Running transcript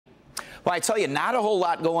Well, I tell you, not a whole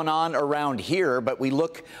lot going on around here, but we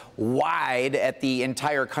look wide at the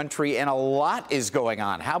entire country and a lot is going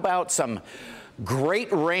on. How about some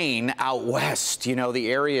great rain out west? You know,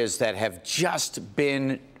 the areas that have just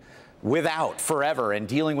been without forever and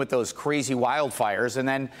dealing with those crazy wildfires, and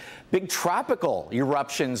then big tropical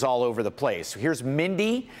eruptions all over the place. Here's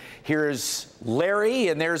Mindy, here's Larry,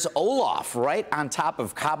 and there's Olaf right on top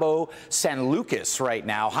of Cabo San Lucas right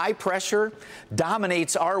now. High pressure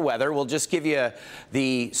dominates our weather. We'll just give you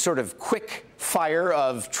the sort of quick fire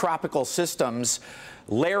of tropical systems.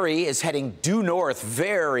 Larry is heading due north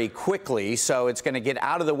very quickly, so it's going to get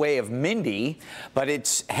out of the way of Mindy, but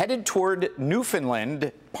it's headed toward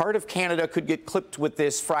Newfoundland. Part of Canada could get clipped with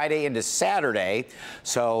this Friday into Saturday,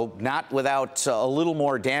 so not without a little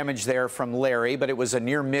more damage there from Larry, but it was a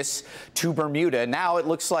near miss to Bermuda. Now it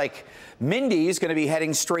looks like Mindy is going to be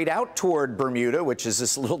heading straight out toward Bermuda, which is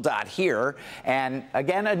this little dot here, and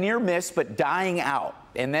again a near miss, but dying out.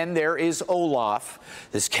 And then there is Olaf,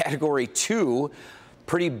 this Category 2.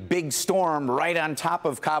 Pretty big storm right on top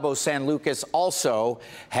of Cabo San Lucas, also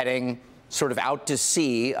heading sort of out to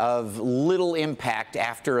sea of little impact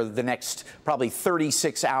after the next probably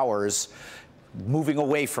 36 hours moving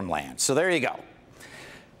away from land. So there you go.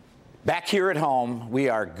 Back here at home, we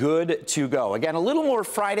are good to go. Again, a little more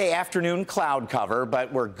Friday afternoon cloud cover,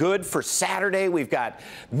 but we're good for Saturday. We've got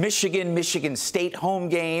Michigan State home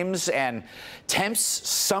games and temps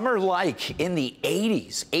summer-like in the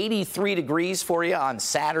 80s. 83 degrees for you on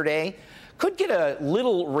Saturday. Could get a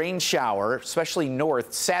little rain shower, especially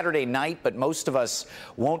north, Saturday night, but most of us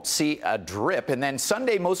won't see a drip. And then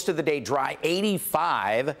Sunday, most of the day dry,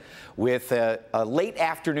 85 with a late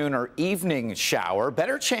afternoon or evening shower.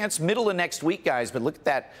 Better chance middle of next week, guys, but look at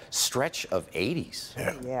that stretch of 80s.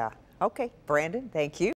 Yeah. Okay, Brandon, thank you.